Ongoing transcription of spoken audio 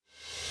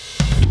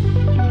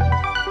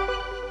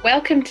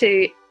Welcome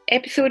to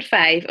episode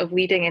 5 of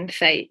Leading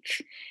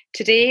Insights.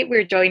 Today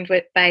we're joined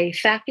by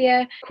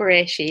Safia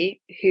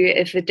Qureshi, who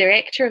is the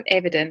Director of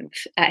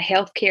Evidence at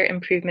Healthcare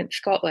Improvement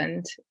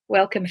Scotland.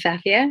 Welcome,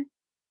 Safia.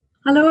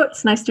 Hello,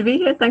 it's nice to be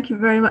here. Thank you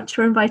very much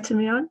for inviting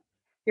me on.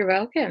 You're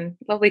welcome.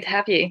 Lovely to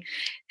have you.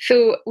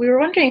 So we were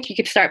wondering if you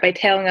could start by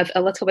telling us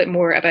a little bit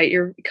more about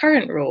your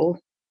current role.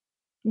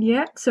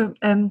 Yeah, so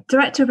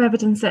Director of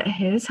Evidence at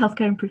HIS,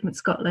 Healthcare Improvement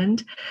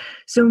Scotland.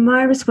 So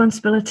my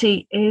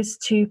responsibility is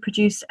to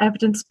produce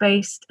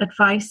evidence-based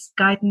advice,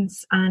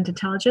 guidance and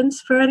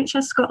intelligence for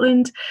NHS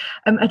Scotland,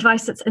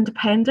 advice that's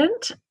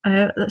independent,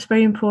 that's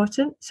very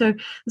important. So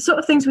the sort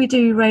of things we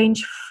do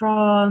range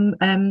from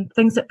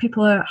things that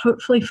people are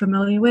hopefully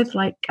familiar with,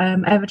 like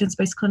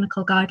evidence-based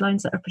clinical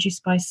guidelines that are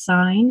produced by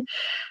SIGN.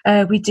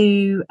 We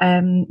do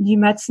new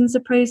medicines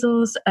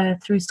appraisals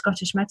through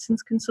Scottish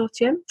Medicines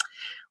Consortium.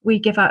 We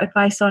give out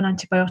advice on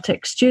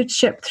antibiotic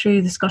stewardship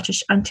through the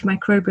Scottish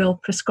Antimicrobial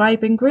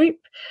Prescribing Group.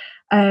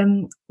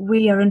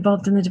 We are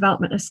involved in the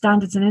development of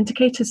standards and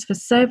indicators for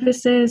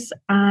services,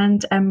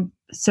 and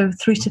so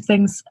through to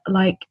things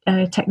like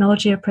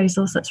technology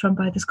appraisals that's run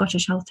by the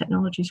Scottish Health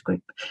Technologies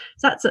Group.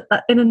 So that's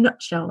in a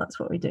nutshell, that's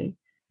what we do.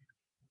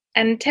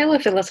 And tell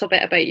us a little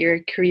bit about your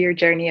career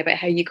journey, about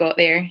how you got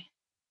there.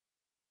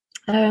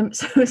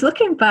 So I was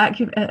looking back,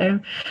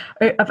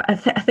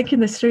 thinking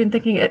this through and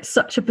thinking it's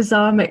such a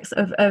bizarre mix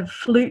of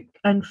fluke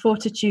and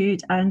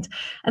fortitude, and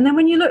then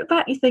when you look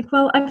back, you think,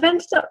 well, I've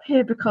ended up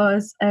here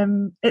because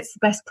it's the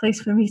best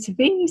place for me to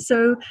be.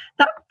 So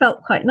that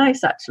felt quite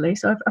nice, actually.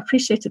 So I've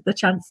appreciated the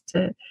chance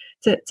to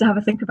have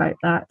a think about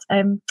that.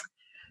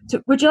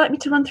 So would you like me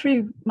to run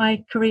through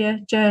my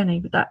career journey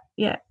with that?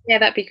 Yeah,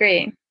 that'd be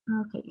great.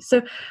 Okay,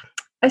 so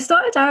I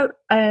started out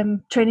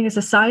training as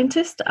a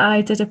scientist.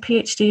 I did a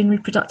PhD in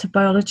reproductive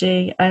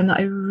biology that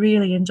I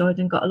really enjoyed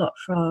and got a lot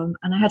from.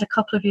 And I had a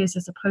couple of years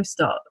as a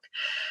postdoc.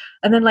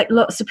 And then, like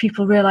lots of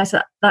people, realised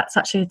that that's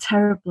actually a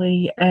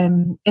terribly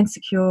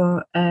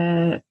insecure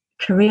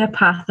career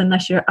path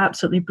unless you're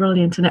absolutely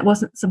brilliant. And it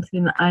wasn't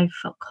something that I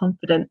felt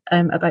confident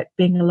about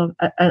being a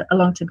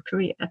long-term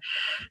career.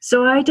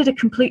 So I did a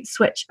complete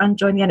switch and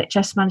joined the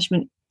NHS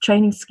management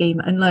training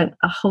scheme and learned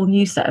a whole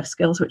new set of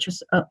skills, which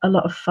was a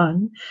lot of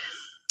fun.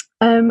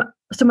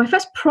 So my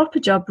first proper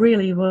job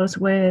really was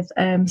with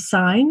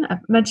SIGN.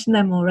 I've mentioned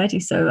them already,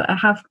 so I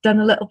have done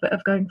a little bit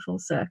of going full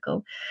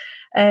circle.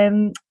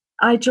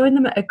 I joined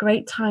them at a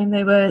great time.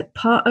 They were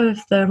part of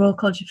the Royal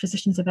College of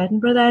Physicians of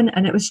Edinburgh then,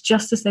 and it was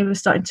just as they were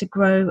starting to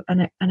grow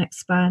and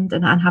expand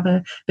and have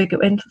a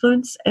bigger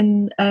influence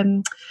in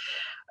the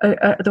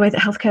way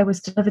that healthcare was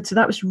delivered. So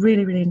that was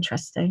really, really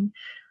interesting.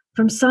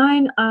 From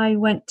SIGN, I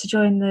went to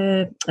join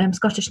the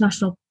Scottish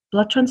National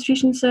Blood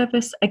Transfusion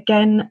Service.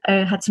 Again,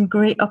 had some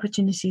great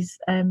opportunities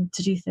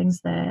to do things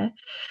there.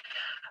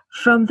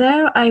 From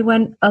there, I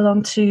went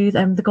along to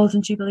the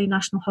Golden Jubilee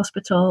National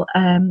Hospital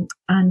and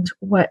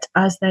worked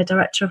as their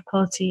Director of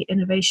Quality,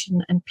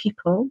 Innovation and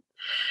People.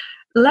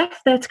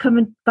 Left there to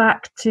come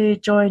back to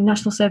join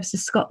National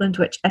Services Scotland,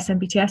 which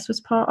SNBTS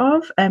was part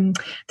of.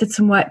 Did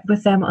some work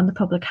with them on the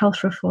public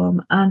health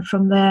reform, and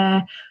from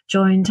there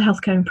joined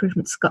Healthcare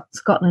Improvement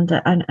Scotland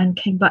and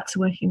came back to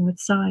working with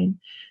SIGN.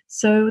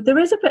 So there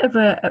is a bit of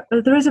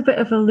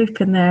a loop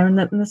in there, and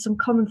there's some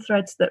common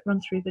threads that run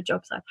through the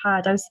jobs I've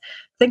had. I was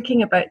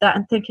thinking about that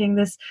and thinking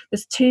there's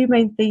two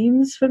main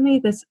themes for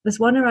me. There's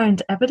one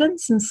around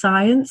evidence and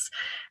science,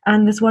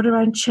 and there's one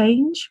around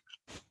change.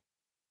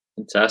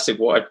 Fantastic!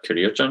 What a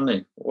career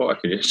journey!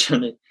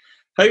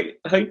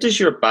 How does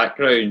your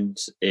background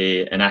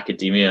in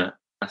academia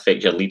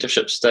affect your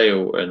leadership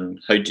style, and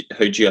how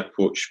do you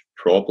approach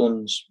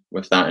problems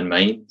with that in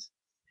mind?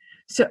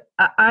 So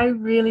I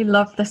really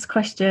love this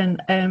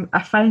question.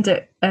 I found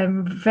it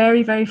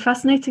very, very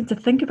fascinating to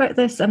think about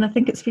this, and I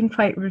think it's been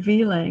quite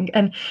revealing.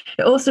 And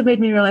it also made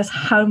me realise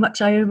how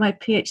much I owe my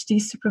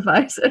PhD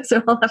supervisor.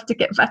 So I'll have to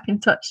get back in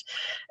touch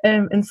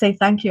and say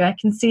thank you. I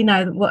can see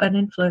now what an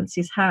influence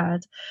he's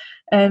had.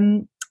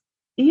 Yeah,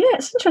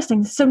 it's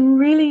interesting. Some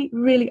really,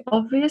 really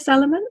obvious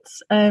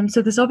elements.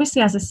 So there's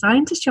obviously, as a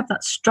scientist, you have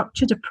that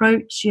structured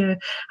approach. You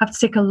have to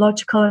take a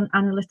logical and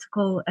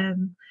analytical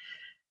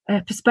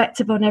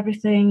perspective on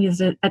everything.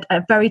 There's a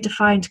very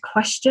defined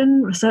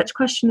research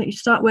question that you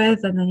start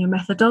with, and then your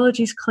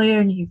methodology is clear,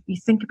 and you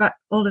think about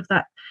all of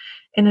that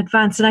in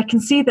advance. And I can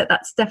see that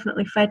that's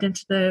definitely fed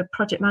into the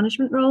project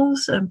management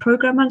roles and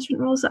program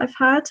management roles that I've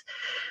had.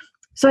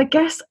 So I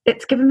guess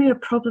it's given me a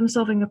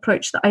problem-solving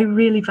approach that I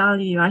really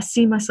value. I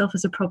see myself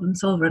as a problem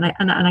solver,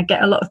 and I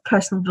get a lot of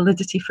personal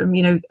validity from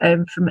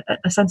from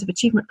a sense of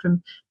achievement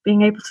from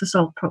being able to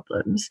solve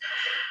problems.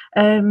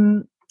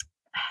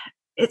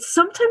 It's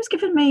sometimes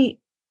given me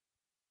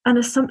an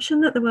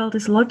assumption that the world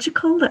is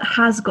logical that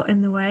has got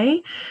in the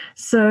way.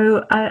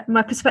 So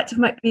my perspective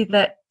might be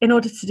that in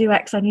order to do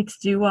X, I need to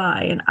do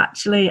Y. And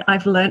actually,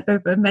 I've learned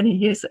over many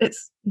years that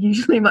it's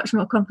usually much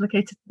more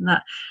complicated than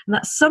that. And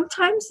that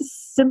sometimes the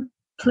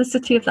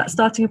simplicity of that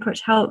starting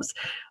approach helps,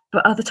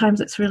 but other times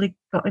it's really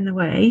got in the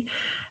way.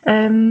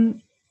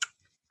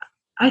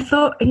 I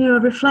thought,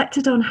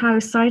 reflected on how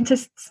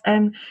scientists,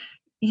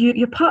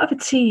 you're part of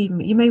a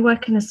team. You may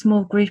work in a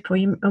small group,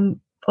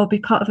 or be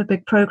part of a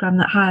big program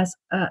that has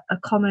a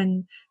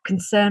common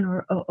concern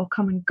or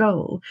common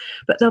goal.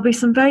 But there'll be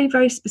some very,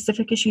 very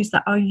specific issues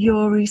that are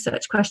your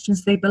research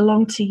questions. They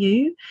belong to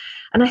you.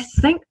 And I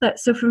think that,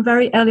 so from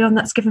very early on,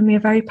 that's given me a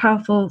very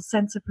powerful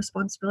sense of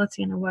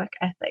responsibility and a work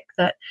ethic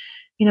that,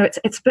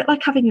 it's a bit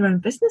like having your own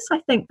business. I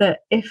think that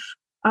if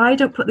I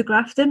don't put the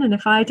graft in and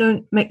if I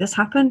don't make this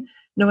happen,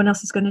 no one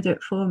else is going to do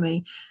it for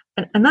me.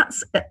 And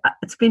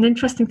it's been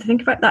interesting to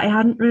think about that. I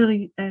hadn't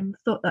really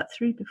thought that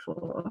through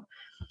before.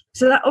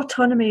 So that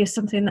autonomy is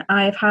something that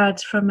I've had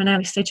from an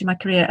early stage in my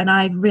career, and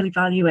I really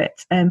value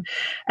it. And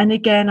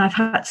again, I've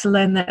had to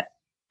learn that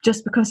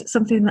just because it's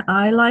something that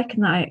I like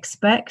and that I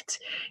expect,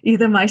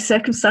 either my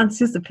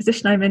circumstances, the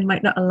position I'm in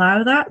might not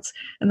allow that.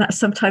 And that's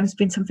sometimes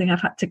been something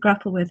I've had to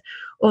grapple with,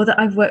 or that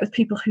I've worked with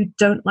people who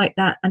don't like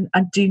that and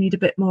do need a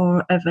bit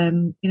more of,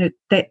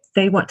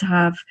 they want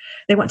to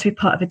be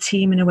part of a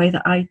team in a way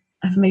that I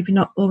have maybe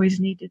not always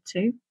needed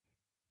to.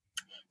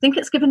 I think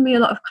it's given me a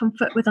lot of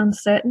comfort with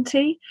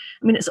uncertainty.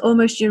 I mean, it's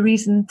almost your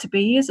reason to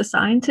be as a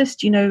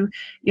scientist. Your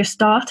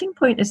starting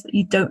point is that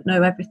you don't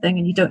know everything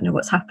and you don't know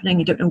what's happening,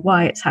 you don't know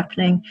why it's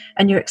happening,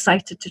 and you're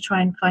excited to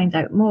try and find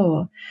out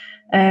more.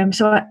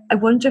 So I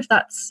wonder if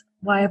that's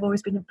why I've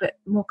always been a bit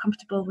more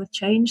comfortable with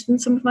change than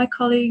some of my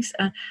colleagues.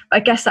 I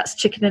guess that's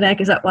chicken and egg.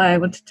 Is that why I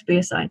wanted to be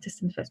a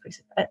scientist in the first place?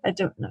 I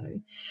don't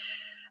know.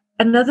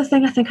 Another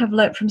thing I think I've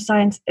learned from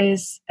science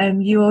is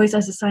you always,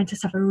 as a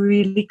scientist, have a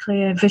really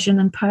clear vision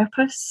and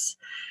purpose.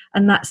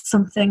 And that's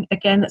something,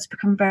 again, that's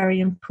become very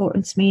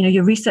important to me.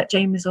 Your research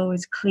aim is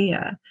always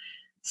clear.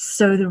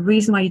 So the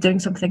reason why you're doing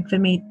something, for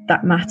me,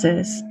 that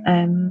matters.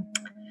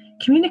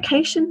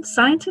 Communication,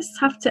 scientists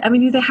have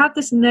to, they have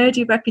this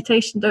nerdy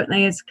reputation, don't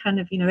they, as kind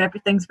of,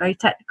 everything's very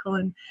technical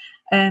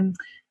and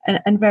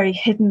very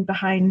hidden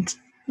behind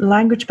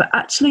language. But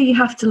actually, you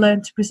have to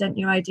learn to present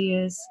your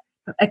ideas,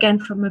 again,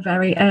 from a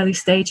very early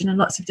stage and in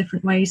lots of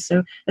different ways.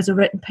 So as a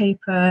written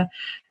paper,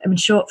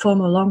 short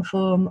form or long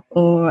form,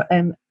 or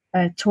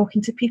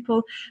talking to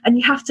people. And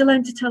you have to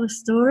learn to tell a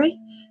story.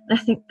 And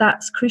I think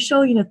that's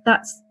crucial.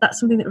 That's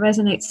something that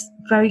resonates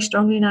very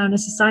strongly now. And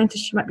as a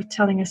scientist, you might be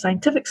telling a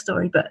scientific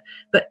story, but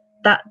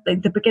that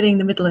the beginning,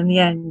 the middle, and the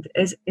end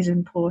is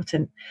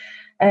important.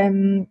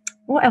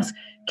 What else?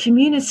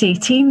 Community,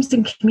 teams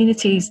and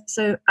communities.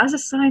 So as a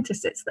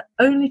scientist, it's the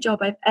only job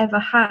I've ever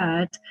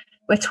had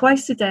where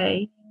twice a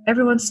day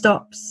everyone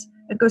stops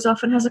and goes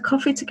off and has a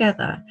coffee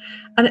together.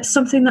 And it's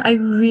something that I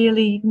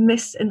really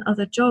miss in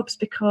other jobs,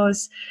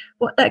 because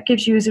what that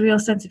gives you is a real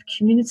sense of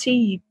community.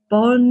 You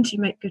bond, you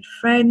make good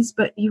friends,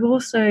 but you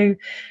also,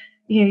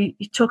 you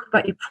talk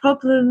about your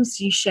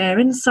problems, you share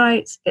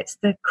insights. It's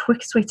the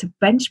quickest way to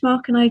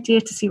benchmark an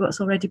idea, to see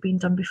what's already been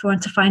done before,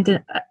 and to find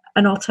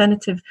an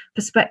alternative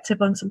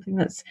perspective on something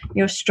that's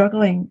you're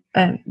struggling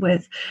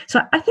with.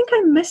 So I think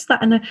I miss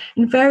that, and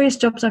in various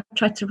jobs I've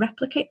tried to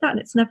replicate that, and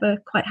it's never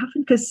quite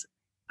happened, because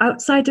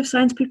outside of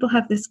science, people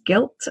have this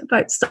guilt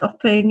about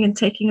stopping and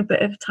taking a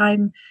bit of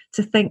time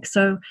to think.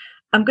 So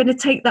I'm going to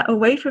take that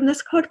away from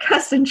this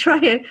podcast and try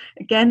it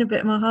again a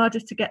bit more harder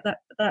to get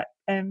that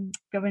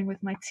going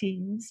with my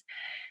teams.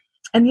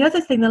 And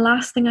the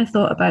last thing I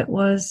thought about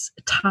was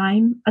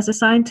time. As a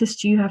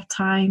scientist, you have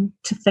time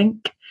to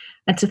think,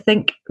 and to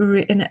think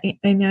in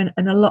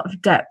a lot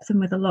of depth and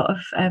with a lot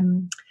of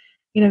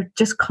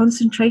just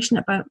concentration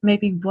about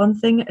maybe one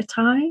thing at a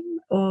time,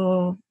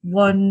 or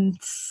one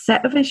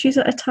set of issues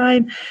at a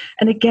time.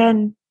 And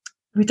again,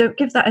 we don't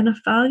give that enough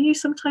value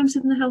sometimes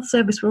in the health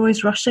service. We're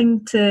always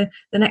rushing to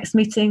the next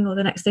meeting or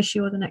the next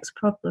issue or the next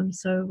problem.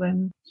 So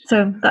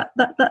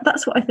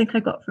that's what I think I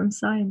got from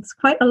science.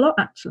 Quite a lot,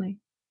 actually.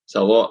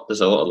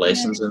 There's a lot of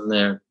lessons in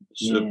there.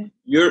 So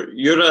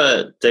you're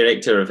a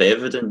director of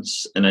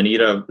evidence in an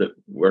era that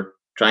we're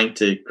trying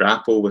to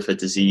grapple with a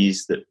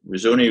disease that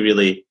was only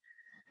really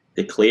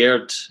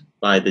declared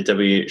by the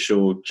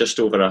WHO just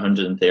over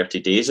 130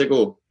 days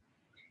ago.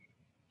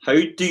 How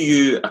do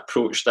you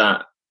approach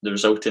that, the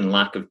resulting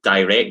lack of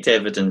direct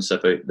evidence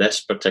about this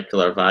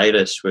particular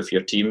virus, with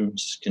your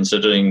teams,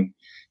 considering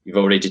you've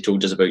already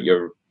told us about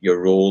your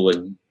role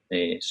in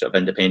sort of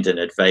independent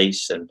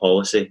advice and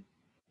policy?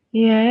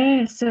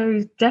 Yeah,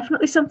 so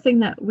definitely something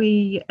that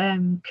we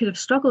could have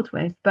struggled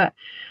with. But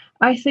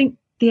I think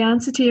the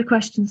answer to your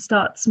question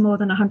starts more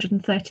than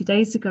 130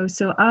 days ago.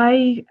 So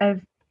I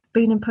have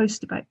been in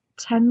post about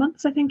 10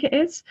 months, I think it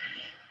is.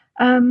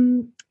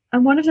 And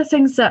one of the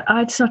things that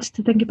I'd started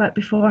to think about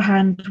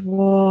beforehand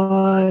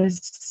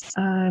was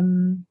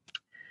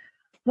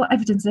what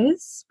evidence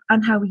is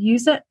and how we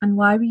use it and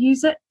why we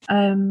use it.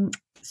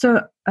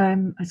 So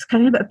it's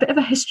kind of a bit of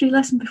a history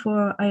lesson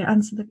before I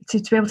answer to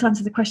be able to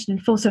answer the question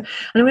in full. So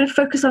I'm going to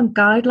focus on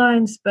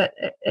guidelines, but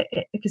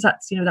because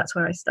that's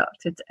where I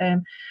started.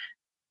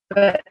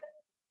 But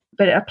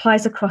it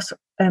applies across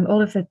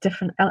all of the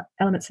different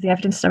elements of the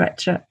Evidence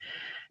Directorate.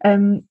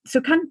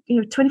 So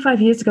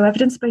 25 years ago,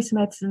 evidence-based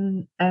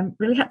medicine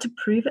really had to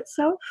prove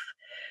itself.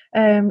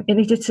 It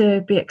needed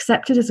to be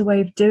accepted as a way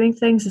of doing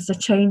things, as a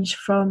change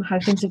from how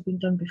things have been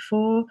done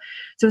before.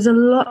 So there was a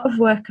lot of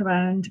work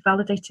around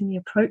validating the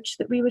approach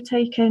that we were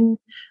taking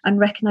and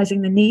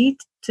recognising the need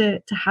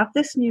to have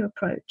this new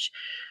approach.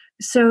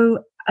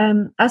 So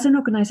as an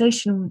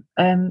organisation,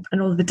 and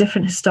all the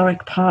different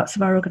historic parts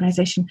of our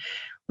organisation,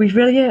 we've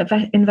really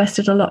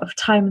invested a lot of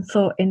time and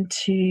thought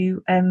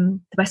into the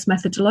best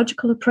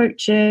methodological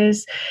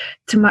approaches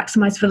to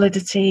maximise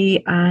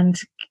validity and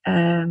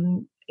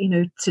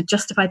to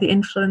justify the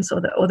influence or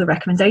the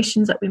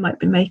recommendations that we might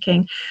be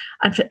making,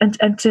 and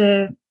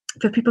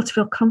for people to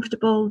feel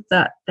comfortable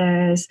that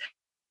there's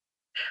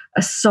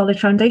a solid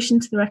foundation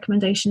to the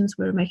recommendations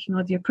we're making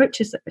or the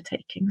approaches that we're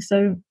taking.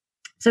 So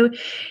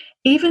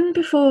even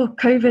before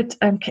COVID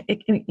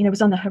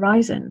was on the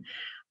horizon,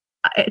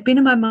 it had been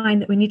in my mind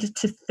that we needed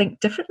to think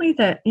differently,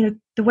 that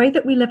the way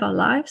that we live our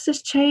lives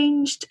has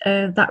changed.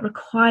 That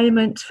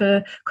requirement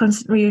for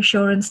constant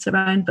reassurance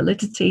around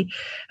validity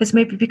has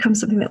maybe become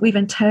something that we've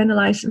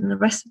internalized, and the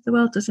rest of the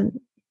world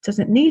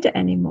doesn't need it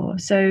anymore.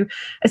 So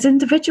as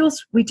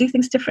individuals, we do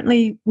things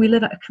differently. We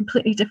live at a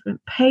completely different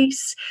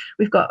pace.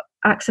 We've got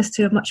access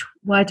to a much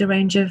wider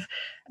range of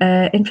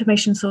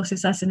information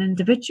sources as an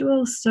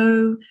individual.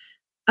 So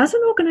as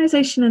an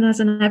organisation and as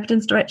an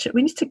evidence director,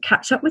 we need to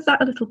catch up with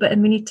that a little bit,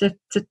 and we need to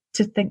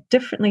think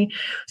differently.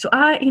 So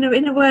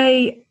in a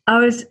way,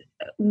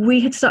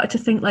 we had started to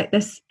think like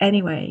this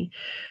anyway.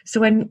 So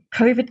when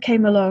COVID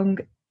came along,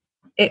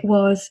 it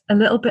was a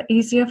little bit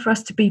easier for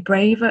us to be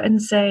braver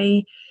and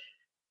say,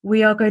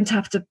 we are going to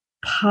have to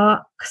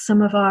park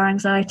some of our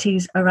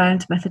anxieties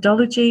around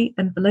methodology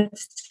and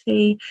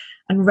validity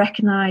and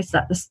recognise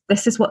that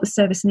this is what the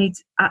service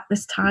needs at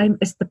this time,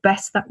 is the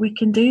best that we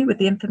can do with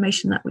the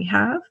information that we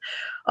have.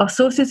 Our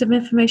sources of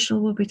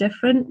information will be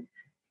different.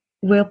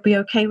 We'll be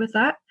okay with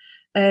that.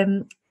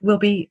 We'll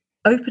be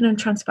open and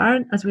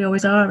transparent, as we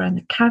always are, around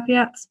the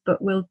caveats,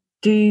 but we'll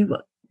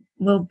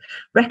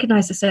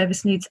recognise the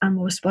service needs and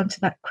we'll respond to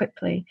that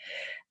quickly.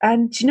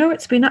 And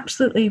it's been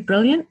absolutely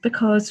brilliant,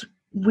 because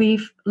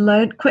we've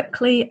learned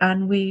quickly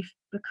and we've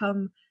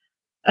become,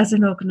 as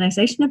an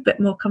organisation, a bit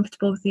more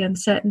comfortable with the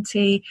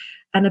uncertainty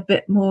and a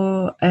bit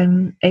more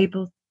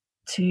able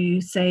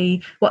to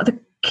say what are the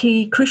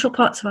key crucial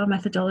parts of our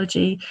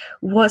methodology,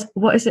 what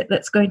is it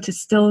that's going to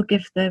still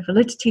give the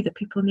validity that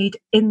people need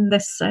in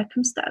this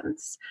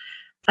circumstance.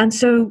 And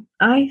so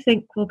I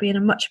think we'll be in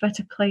a much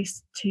better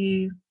place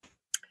to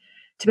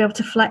be able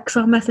to flex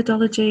our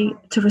methodology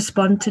to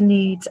respond to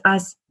needs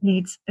as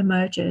needs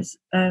emerges.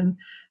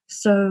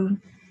 So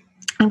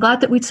I'm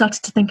glad that we'd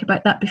started to think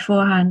about that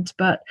beforehand,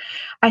 but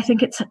I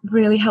think it's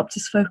really helped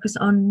us focus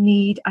on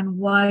need and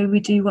why we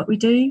do what we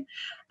do,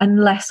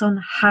 and less on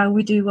how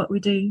we do what we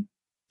do.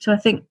 So I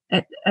think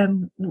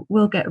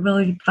we'll get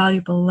really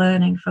valuable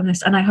learning from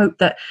this, and I hope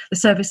that the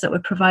service that we're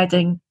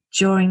providing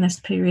during this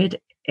period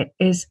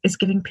is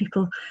giving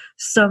people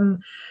some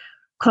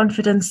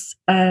confidence,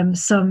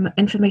 some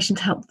information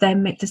to help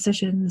them make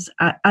decisions,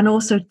 and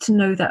also to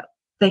know that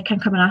they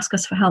can come and ask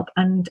us for help,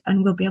 and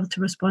we'll be able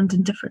to respond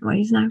in different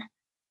ways now.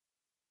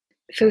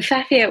 So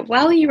Safia,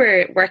 while you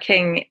were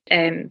working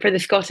for the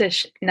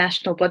Scottish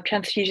National Blood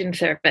Transfusion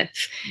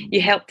Service,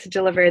 you helped to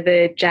deliver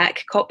the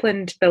Jack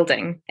Copland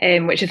building,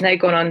 which has now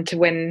gone on to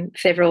win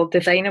several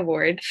design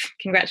awards.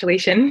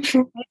 Congratulations.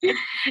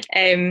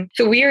 So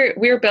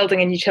we're building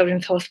a new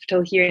children's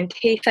hospital here in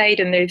Tayside,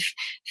 and there's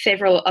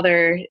several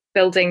other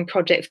building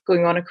projects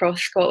going on across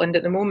Scotland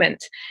at the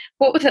moment.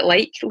 What was it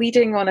like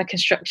leading on a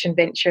construction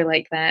venture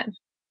like that?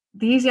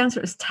 The easy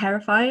answer is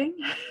terrifying.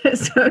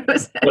 So it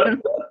was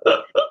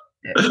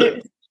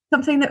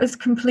something that was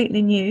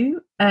completely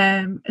new.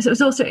 So it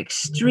was also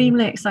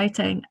extremely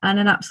exciting and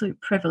an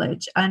absolute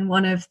privilege, and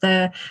one of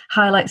the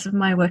highlights of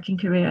my working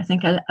career. I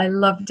think I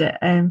loved it.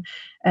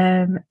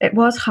 It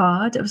was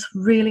hard. It was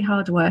really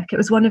hard work. It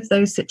was one of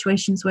those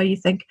situations where you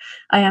think,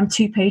 I am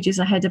 2 pages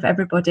ahead of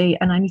everybody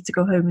and I need to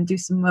go home and do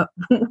some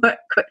work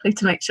quickly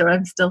to make sure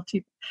I'm still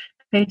 2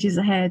 pages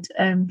ahead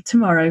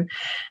tomorrow.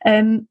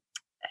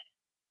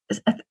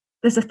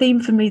 There's a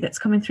theme for me that's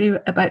coming through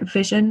about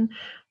vision.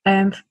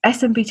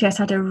 SNBTS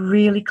had a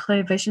really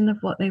clear vision of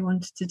what they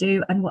wanted to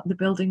do and what the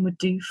building would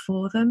do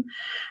for them,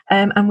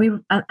 and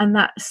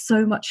that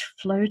so much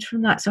flowed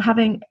from that. So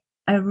having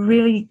a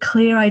really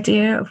clear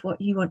idea of what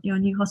you want your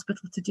new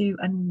hospital to do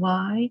and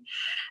why,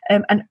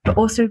 but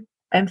also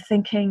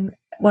thinking,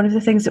 one of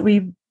the things that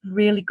we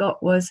really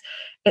got was,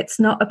 it's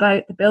not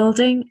about the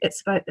building,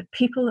 it's about the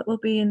people that will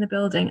be in the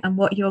building and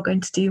what you're going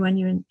to do when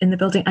you're in the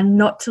building, and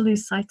not to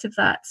lose sight of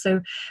that.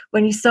 So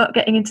when you start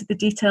getting into the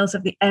details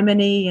of the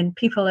M&E and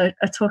people are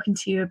talking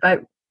to you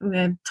about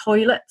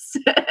toilets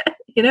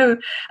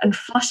and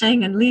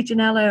flushing and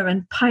Legionella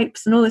and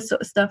pipes and all this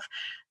sort of stuff,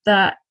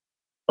 that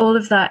all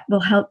of that will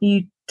help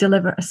you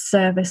deliver a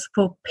service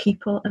for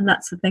people, and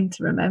that's the thing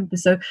to remember.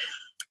 So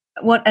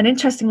what an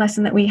interesting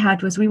lesson that we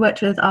had was, we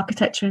worked with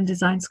Architecture and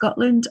Design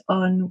Scotland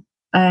on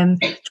trying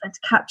to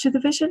capture the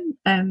vision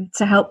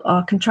to help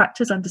our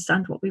contractors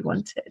understand what we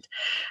wanted.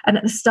 And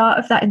at the start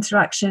of that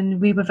interaction,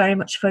 we were very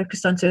much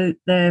focused onto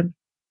the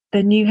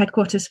the new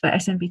headquarters for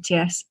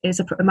SMBTS is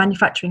a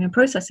manufacturing and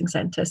processing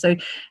centre. So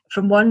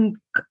in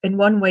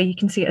one way you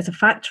can see it as a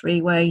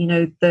factory where, you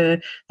know,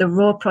 the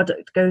raw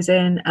product goes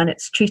in and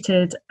it's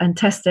treated and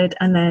tested,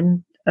 and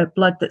then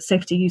blood that's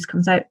safe to use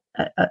comes out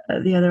at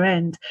the other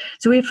end.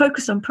 So we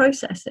focus on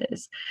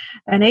processes.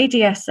 And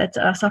ADS said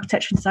to us,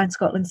 Architecture and Design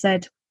Scotland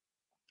said,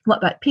 what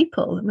about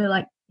people? And we're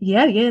like,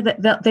 yeah,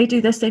 they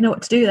do this, they know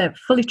what to do, they're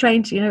fully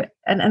trained, you know.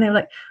 And they're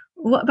like,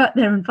 what about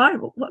their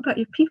environment? What about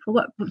your people?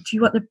 What do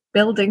you want the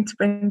building to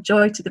bring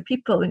joy to the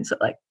people? And it's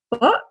like,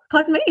 what?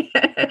 Pardon me?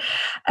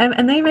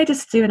 And they made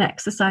us do an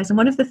exercise. And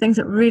one of the things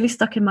that really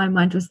stuck in my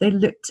mind was they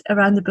looked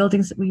around the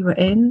buildings that we were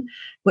in,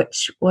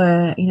 which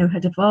were, you know,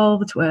 had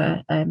evolved,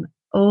 were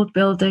old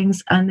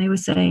buildings. And they were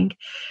saying,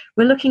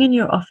 we're looking in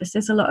your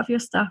offices. A lot of your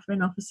staff are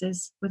in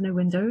offices with no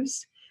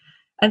windows.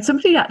 And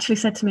somebody actually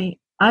said to me,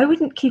 I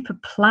wouldn't keep a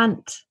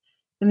plant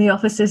in the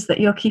offices that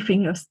you're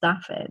keeping your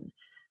staff in.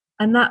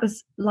 And that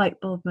was light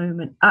bulb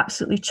moment,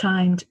 absolutely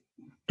chimed.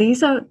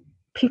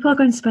 People are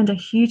going to spend a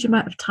huge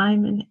amount of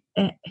time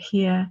in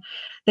here.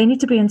 They need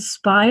to be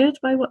inspired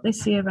by what they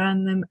see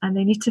around them, and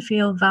they need to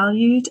feel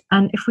valued.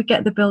 And if we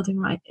get the building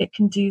right, it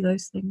can do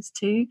those things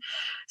too.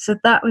 So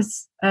that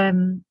was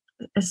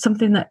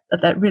something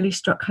that really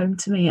struck home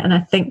to me. And I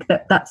think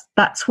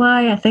that's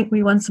why I think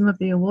we won some of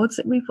the awards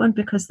that we've won,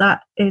 because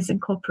that is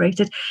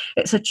incorporated.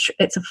 It's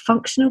a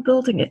functional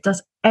building. It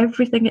does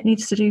everything it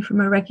needs to do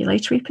from a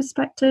regulatory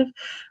perspective,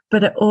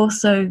 but it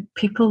also,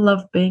 people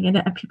love being in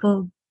it, and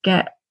people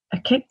get a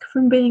kick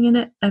from being in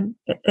it. And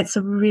it's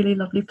a really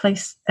lovely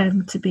place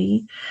to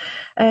be.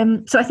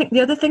 So I think the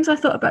other things I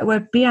thought about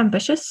were, be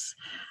ambitious.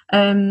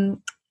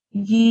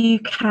 You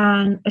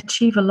can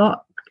achieve a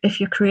lot if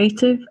you're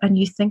creative and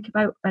you think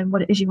about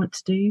what it is you want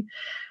to do.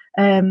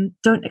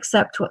 Don't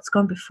accept what's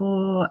gone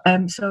before.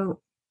 So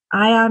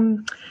I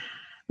am,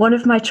 one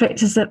of my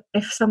tricks is that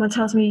if someone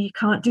tells me you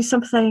can't do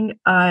something,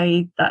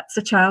 that's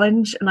a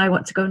challenge, and I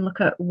want to go and look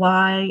at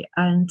why.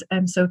 And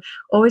so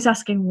always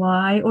asking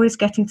why, always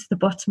getting to the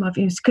bottom of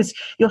it, because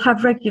you'll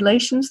have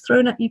regulations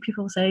thrown at you.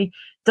 People say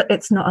that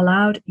it's not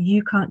allowed,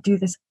 you can't do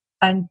this.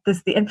 And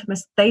there's the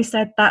infamous, they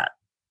said that,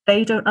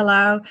 they don't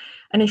allow.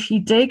 And if you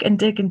dig and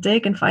dig and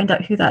dig and find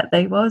out who that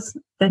they was,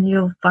 then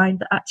you'll find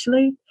that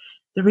actually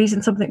the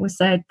reason something was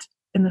said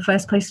in the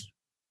first place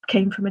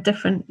came from a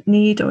different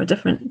need or a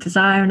different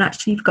desire, and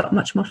actually you've got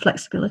much more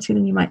flexibility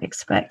than you might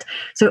expect.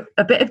 So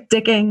a bit of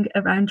digging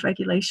around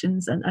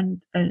regulations,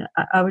 and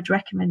I would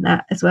recommend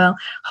that as well.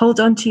 Hold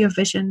on to your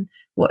vision.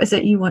 What is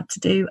it you want to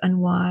do and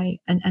why?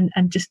 And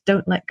just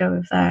don't let go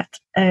of that.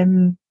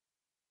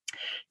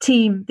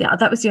 Team, yeah,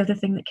 that was the other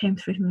thing that came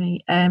through for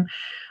me.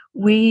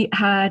 We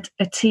had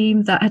a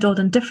team that had all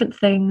done different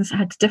things,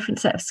 had a different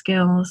set of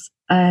skills,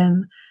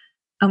 and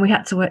we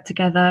had to work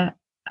together,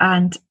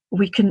 and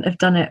we couldn't have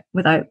done it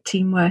without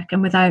teamwork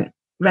and without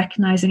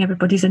recognising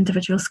everybody's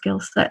individual skill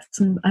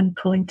sets and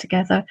pulling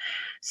together.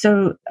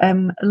 So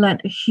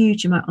learnt a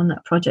huge amount on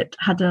that project,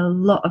 had a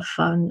lot of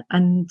fun,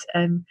 and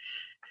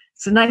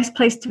it's a nice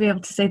place to be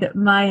able to say that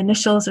my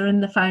initials are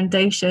in the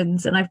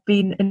foundations, and I've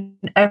been in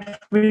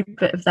every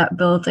bit of that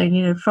building,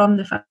 you know, from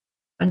the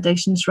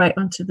foundations right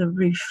onto the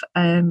roof.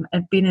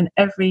 I've been in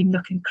every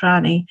nook and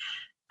cranny,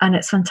 and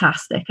it's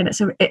fantastic, and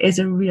it is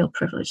a real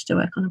privilege to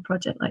work on a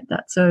project like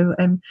that. So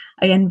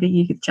I envy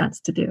you the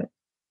chance to do it.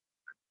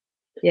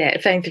 Yeah,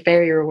 it sounds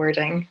very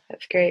rewarding.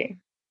 That's great.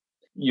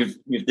 You've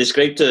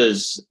described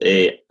as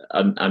a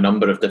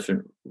number of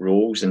different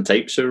roles and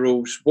types of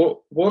roles.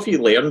 What have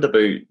you learned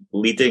about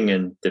leading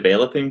and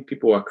developing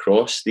people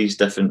across these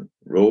different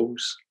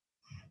roles?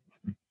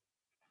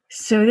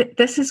 So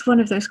this is one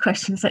of those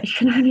questions that you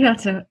can only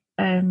answer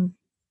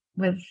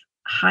with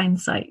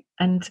hindsight.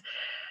 And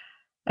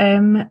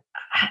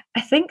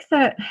I think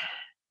that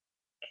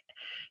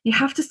you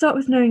have to start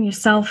with knowing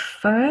yourself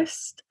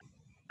first.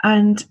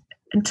 And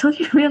until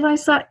you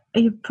realise that,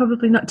 you're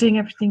probably not doing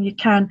everything you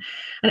can.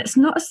 And it's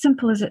not as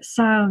simple as it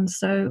sounds.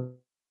 So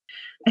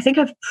I think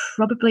I've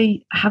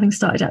probably, having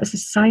started out as a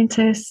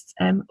scientist,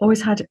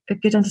 always had a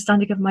good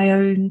understanding of my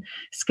own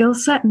skill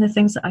set and the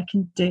things that I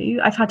can do.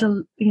 I've had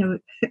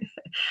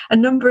a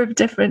number of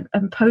different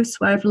posts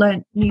where I've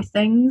learned new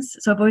things.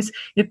 So I've always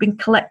been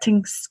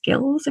collecting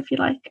skills, if you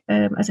like,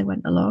 as I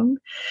went along.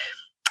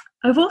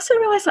 I've also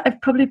realised that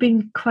I've probably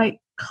been quite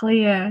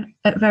clear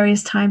at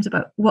various times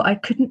about what I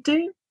couldn't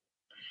do.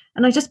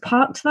 And I just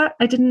parked that.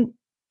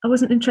 I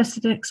wasn't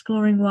interested in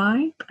exploring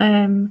why.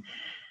 And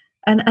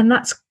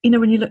that's,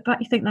 when you look back,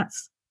 you think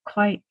that's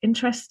quite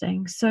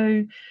interesting.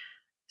 So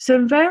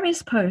in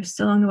various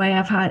posts along the way,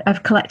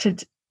 I've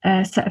collected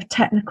a set of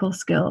technical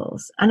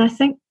skills, and I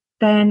think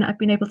then I've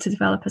been able to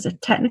develop as a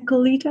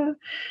technical leader,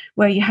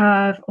 where you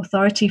have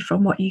authority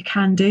from what you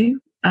can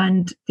do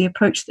and the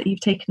approach that you've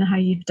taken and how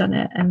you've done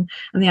it, and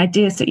the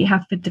ideas that you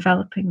have for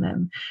developing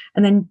them.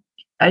 And then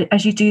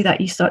as you do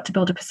that, you start to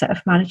build up a set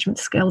of management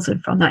skills,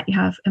 and from that you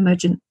have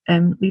emergent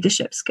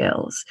leadership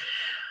skills.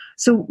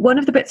 So one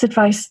of the bits of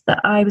advice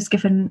that I was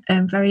given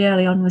very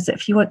early on was that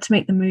if you want to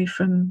make the move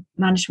from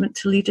management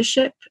to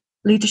leadership,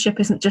 leadership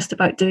isn't just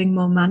about doing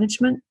more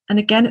management. And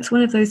again, it's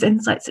one of those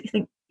insights that you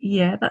think,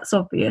 yeah, that's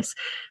obvious.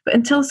 But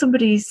until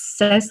somebody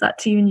says that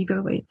to you and you go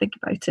away and think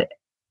about it,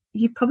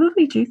 you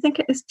probably do think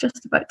it is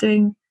just about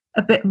doing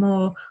a bit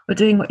more or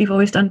doing what you've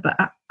always done, but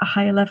at a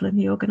higher level in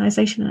the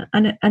organisation.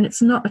 And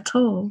it's not at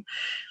all.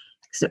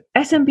 So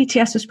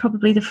SMBTS was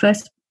probably the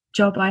first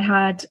job I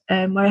had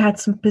where I had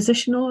some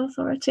positional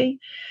authority.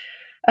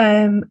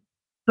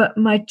 But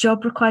my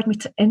job required me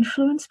to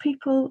influence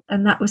people,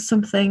 and that was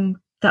something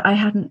that I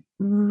hadn't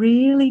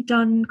really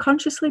done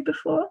consciously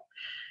before.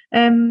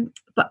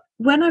 But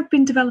when I've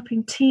been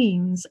developing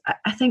teams,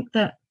 I think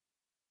that,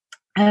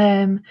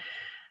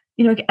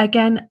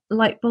 again,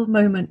 light bulb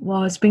moment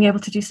was being able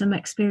to do some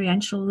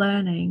experiential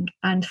learning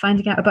and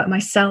finding out about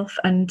myself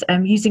and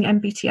using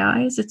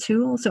MBTI as a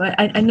tool. So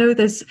I know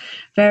there's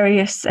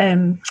various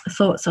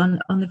thoughts on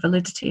the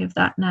validity of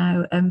that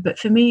now. But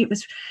for me,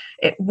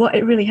 what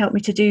it really helped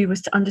me to do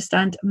was to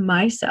understand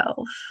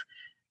myself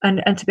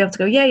and to be able to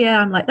go,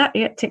 yeah, I'm like that.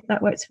 Yeah, tick,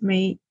 that works for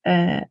me.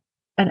 And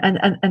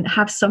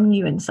have some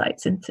new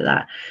insights into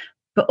that.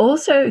 But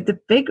also the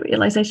big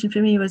realization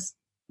for me was,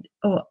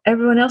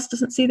 everyone else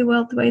doesn't see the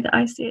world the way that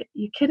I see it.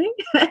 You're kidding?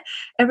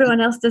 Everyone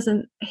else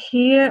doesn't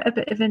hear a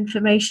bit of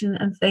information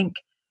and think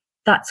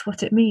that's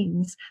what it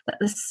means. That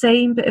the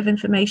same bit of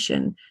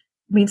information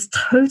means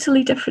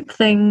totally different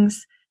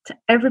things to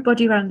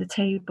everybody around the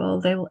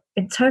table. They will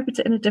interpret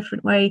it in a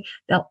different way.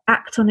 They'll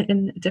act on it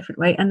in a different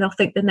way, and they'll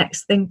think the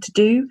next thing to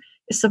do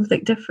is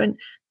something different.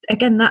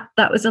 Again,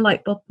 that was a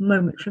light bulb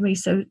moment for me.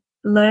 So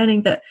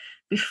learning that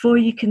before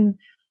you can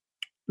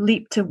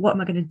leap to what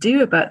am I going to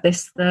do about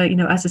this,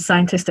 as a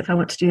scientist, if I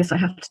want to do this, I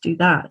have to do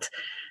that.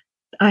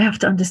 I have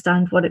to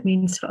understand what it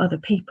means for other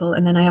people,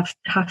 and then I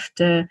have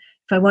to,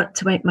 if I want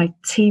to make my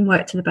team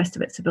work to the best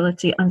of its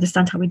ability,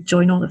 understand how we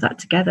join all of that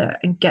together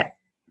and get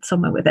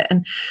somewhere with it.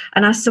 And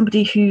as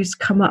somebody who's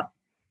come up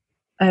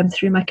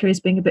through my career as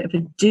being a bit of a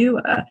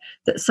doer,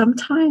 that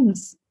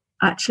sometimes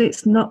actually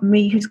it's not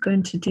me who's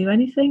going to do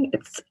anything,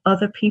 it's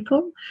other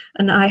people,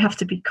 and I have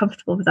to be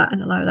comfortable with that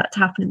and allow that to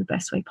happen in the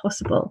best way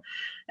possible.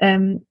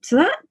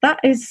 So that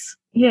is,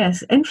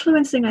 yes,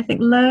 influencing. I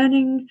think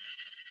learning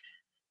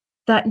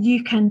that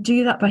you can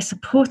do that by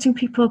supporting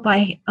people,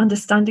 by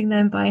understanding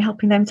them, by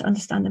helping them to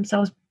understand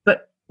themselves,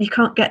 but you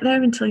can't get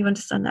there until you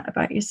understand that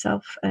about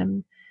yourself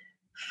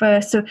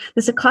first. So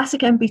there's a classic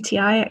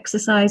MBTI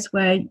exercise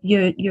where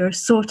you're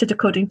sorted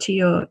according to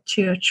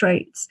your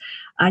traits,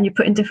 and you're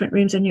put in different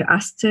rooms and you're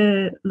asked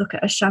to look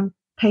at a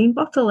champagne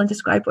bottle and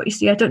describe what you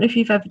see. I don't know if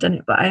you've ever done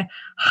it, but I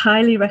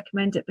highly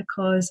recommend it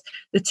because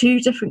the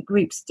two different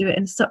groups do it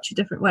in such a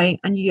different way,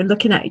 and you're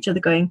looking at each other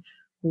going,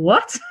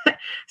 what?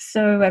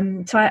 So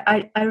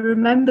I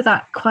remember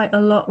that quite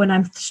a lot when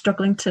I'm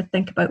struggling to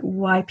think about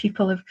why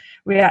people have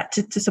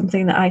reacted to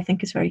something that I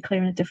think is very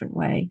clear in a different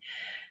way.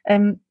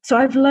 So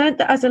I've learned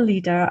that as a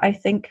leader, I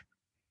think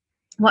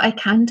what I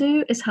can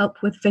do is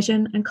help with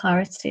vision and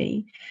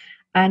clarity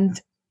and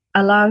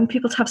allowing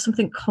people to have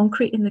something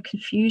concrete in the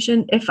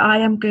confusion. If I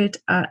am good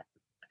at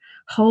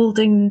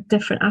holding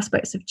different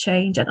aspects of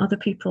change and other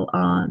people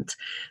aren't,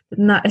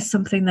 then that is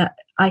something that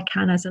I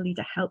can as a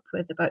leader help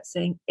with, about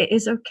saying it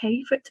is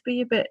okay for it to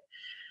be a bit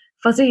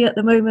fuzzy at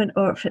the moment,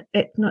 or for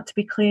it not to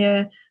be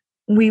clear.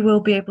 We will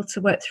be able to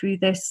work through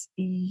this.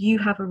 You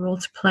have a role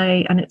to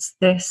play, and it's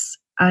this,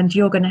 and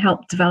you're going to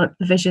help develop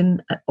the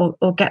vision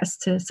or get us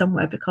to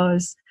somewhere,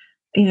 because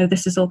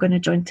this is all going to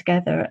join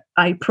together.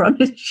 I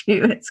promise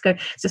you it's going.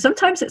 So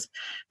sometimes it's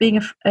being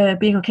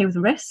okay with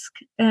risk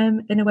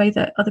in a way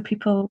that other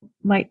people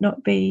might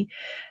not be.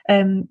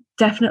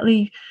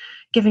 Definitely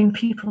giving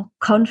people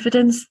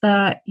confidence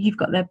that you've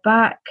got their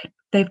back.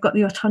 They've got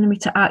the autonomy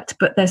to act,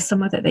 but there's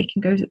somewhere that they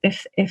can go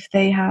if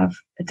they have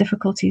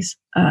difficulties,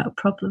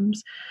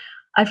 problems.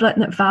 I've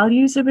learned that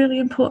values are really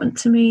important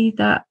to me,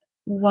 that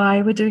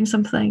why we're doing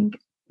something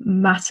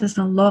matters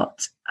a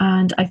lot.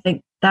 And I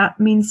think that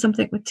means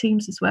something with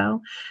teams as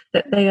well,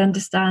 that they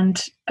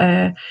understand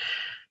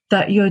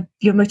that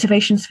your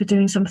motivations for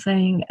doing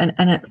something,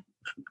 and it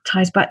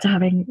ties back to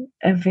having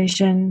a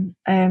vision.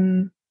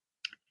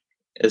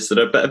 Is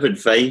there a bit of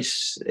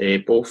advice,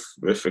 both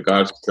with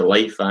regards to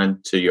life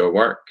and to your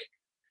work?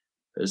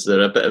 Is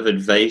there a bit of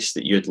advice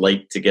that you'd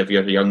like to give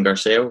your younger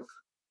self?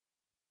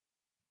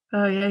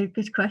 Oh yeah,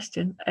 good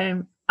question.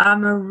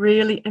 I'm a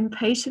really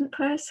impatient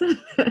person,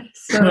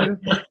 so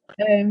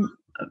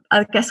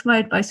I guess my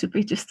advice would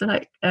be just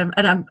to and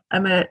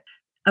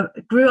I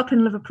grew up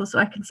in Liverpool, so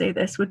I can say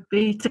this, would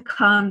be to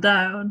calm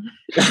down.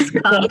 Just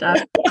calm down.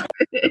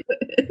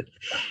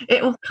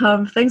 It will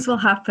come. Things will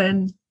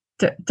happen.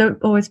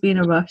 Don't always be in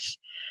a rush.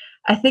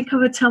 I think I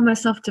would tell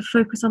myself to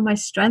focus on my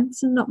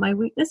strengths and not my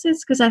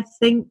weaknesses, because I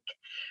think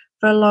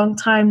for a long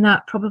time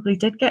that probably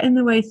did get in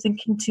the way,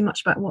 thinking too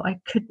much about what I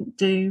couldn't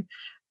do,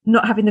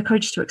 not having the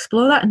courage to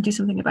explore that and do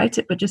something about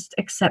it, but just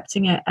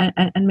accepting it,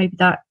 and maybe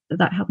that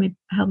held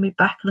me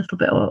back a little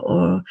bit,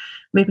 or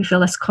made me feel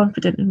less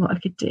confident in what I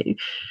could do.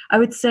 I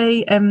would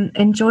say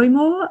enjoy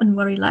more and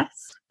worry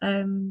less.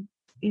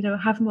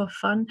 have more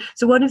fun.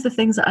 So one of the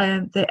things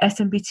that the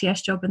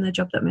SMBTS job and the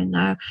job that I'm in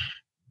now,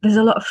 there's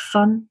a lot of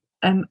fun.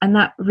 And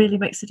that really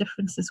makes a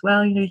difference as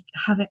well.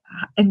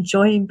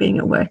 Enjoying being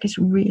at work is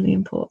really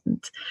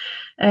important.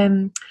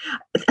 I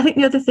think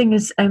the other thing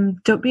is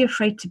don't be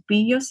afraid to be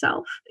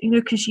yourself.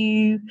 Because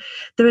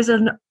there is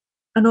an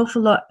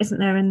awful lot, isn't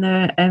there? In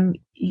there,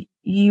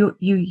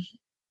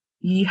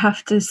 you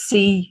have to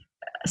see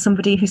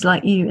somebody who's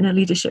like you in a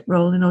leadership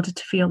role in order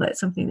to feel that it's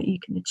something that you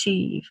can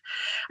achieve.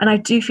 And I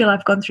do feel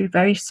I've gone through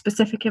very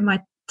specific in my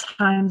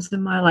times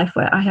in my life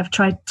where I have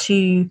tried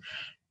to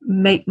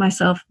make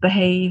myself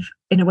behave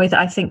in a way that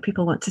I think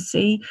people want to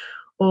see,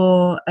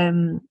 or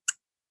even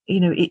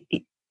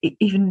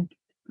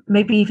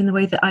the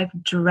way that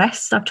I've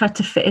dressed. I've tried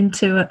to fit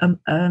into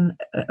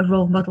a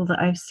role model that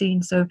I've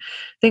seen. So I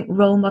think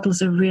role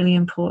models are really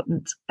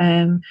important.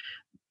 And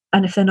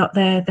if they're not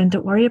there, then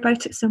don't worry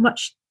about it so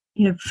much.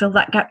 Fill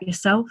that gap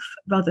yourself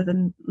rather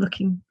than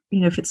looking.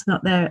 If it's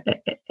not there,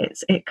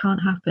 it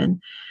can't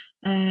happen.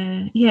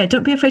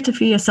 Don't be afraid to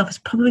be yourself. It's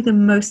probably the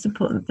most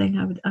important thing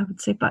I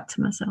would say back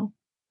to myself.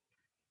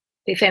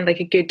 They sound like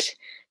a good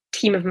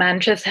team of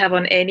mantras to have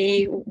on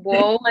any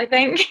wall, I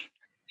think.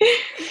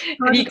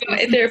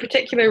 Is there a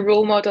particular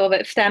role model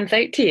that stands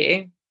out to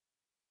you?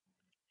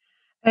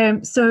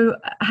 So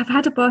I've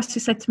had a boss who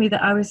said to me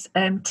that I was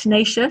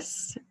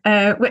tenacious,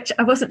 which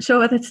I wasn't sure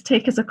whether to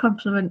take as a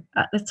compliment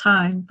at the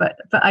time, but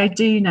I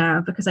do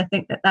now, because I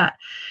think that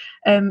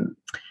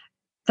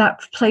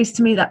plays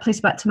to me, that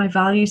plays back to my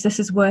values. This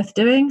is worth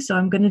doing, so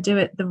I'm going to do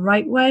it the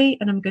right way,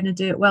 and I'm going to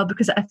do it well,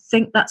 because I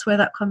think that's where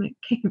that comment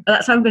came.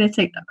 That's how I'm going to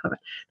take that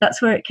comment.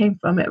 That's where it came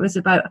from. It was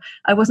about,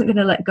 I wasn't going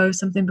to let go of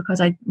something because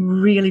I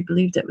really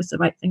believed it was the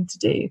right thing to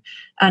do,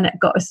 and it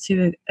got us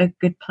to a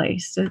good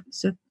place.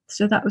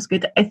 So that was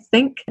good, I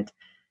think.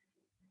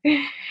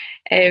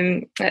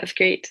 That's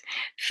great.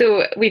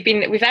 So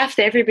we've asked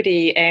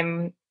everybody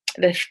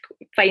this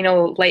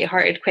final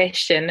light-hearted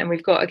question, and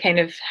we've got a kind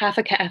of half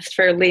a cast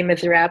for Les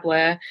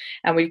Miserables,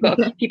 and we've got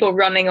a few people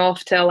running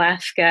off to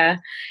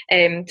Alaska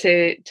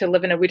to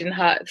live in a wooden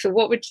hut.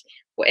 So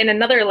in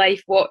another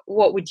life, what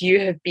would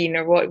you have been,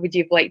 or what would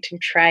you have liked to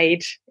have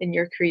tried in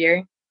your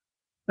career?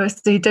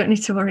 So you don't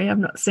need to worry,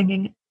 I'm not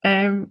singing.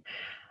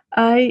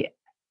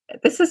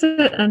 This is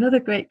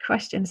another great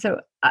question. So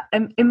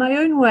in my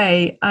own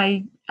way,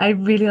 I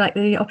really like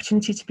the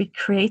opportunity to be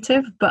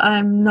creative, but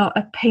I'm not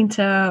a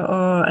painter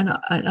and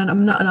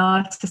I'm not an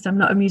artist. I'm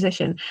not a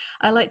musician.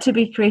 I like to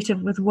be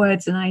creative with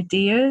words and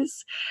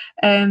ideas.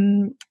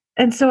 And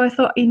so I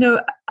thought,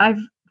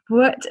 I've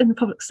worked in the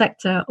public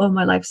sector all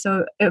my life,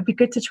 so it would be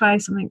good to try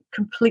something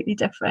completely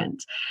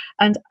different.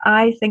 And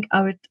I think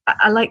I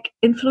like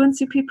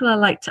influencing people. I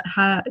like to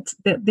have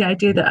the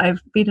idea that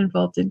I've been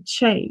involved in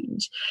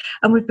change,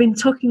 and we've been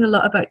talking a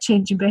lot about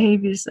changing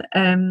behaviors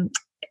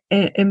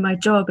in my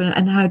job,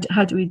 and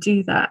how do we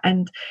do that.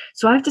 And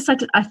so I've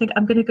decided I think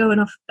I'm going to go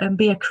and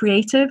be a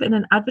creative in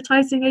an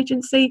advertising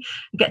agency,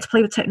 and get to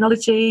play with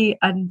technology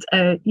and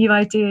new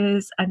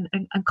ideas and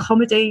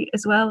comedy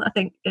as well. I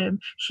think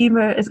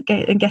humor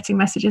and getting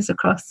messages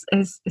across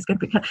is going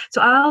to be.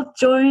 So I'll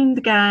join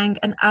the gang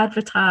and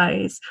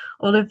advertise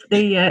all of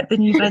the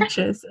new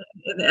ventures.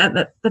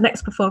 The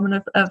next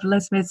performance of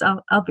Les Mis,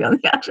 I'll be on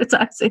the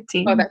advertising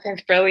team. Oh, that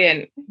sounds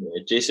brilliant.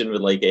 Yeah, Jason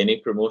would like any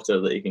promoter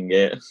that he can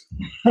get.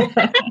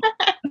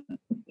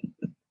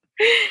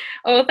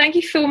 Oh, thank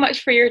you so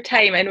much for your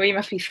time. I know you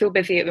must be so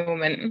busy at the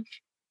moment.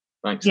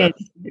 Thanks. Yeah,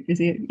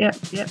 busy. Yep.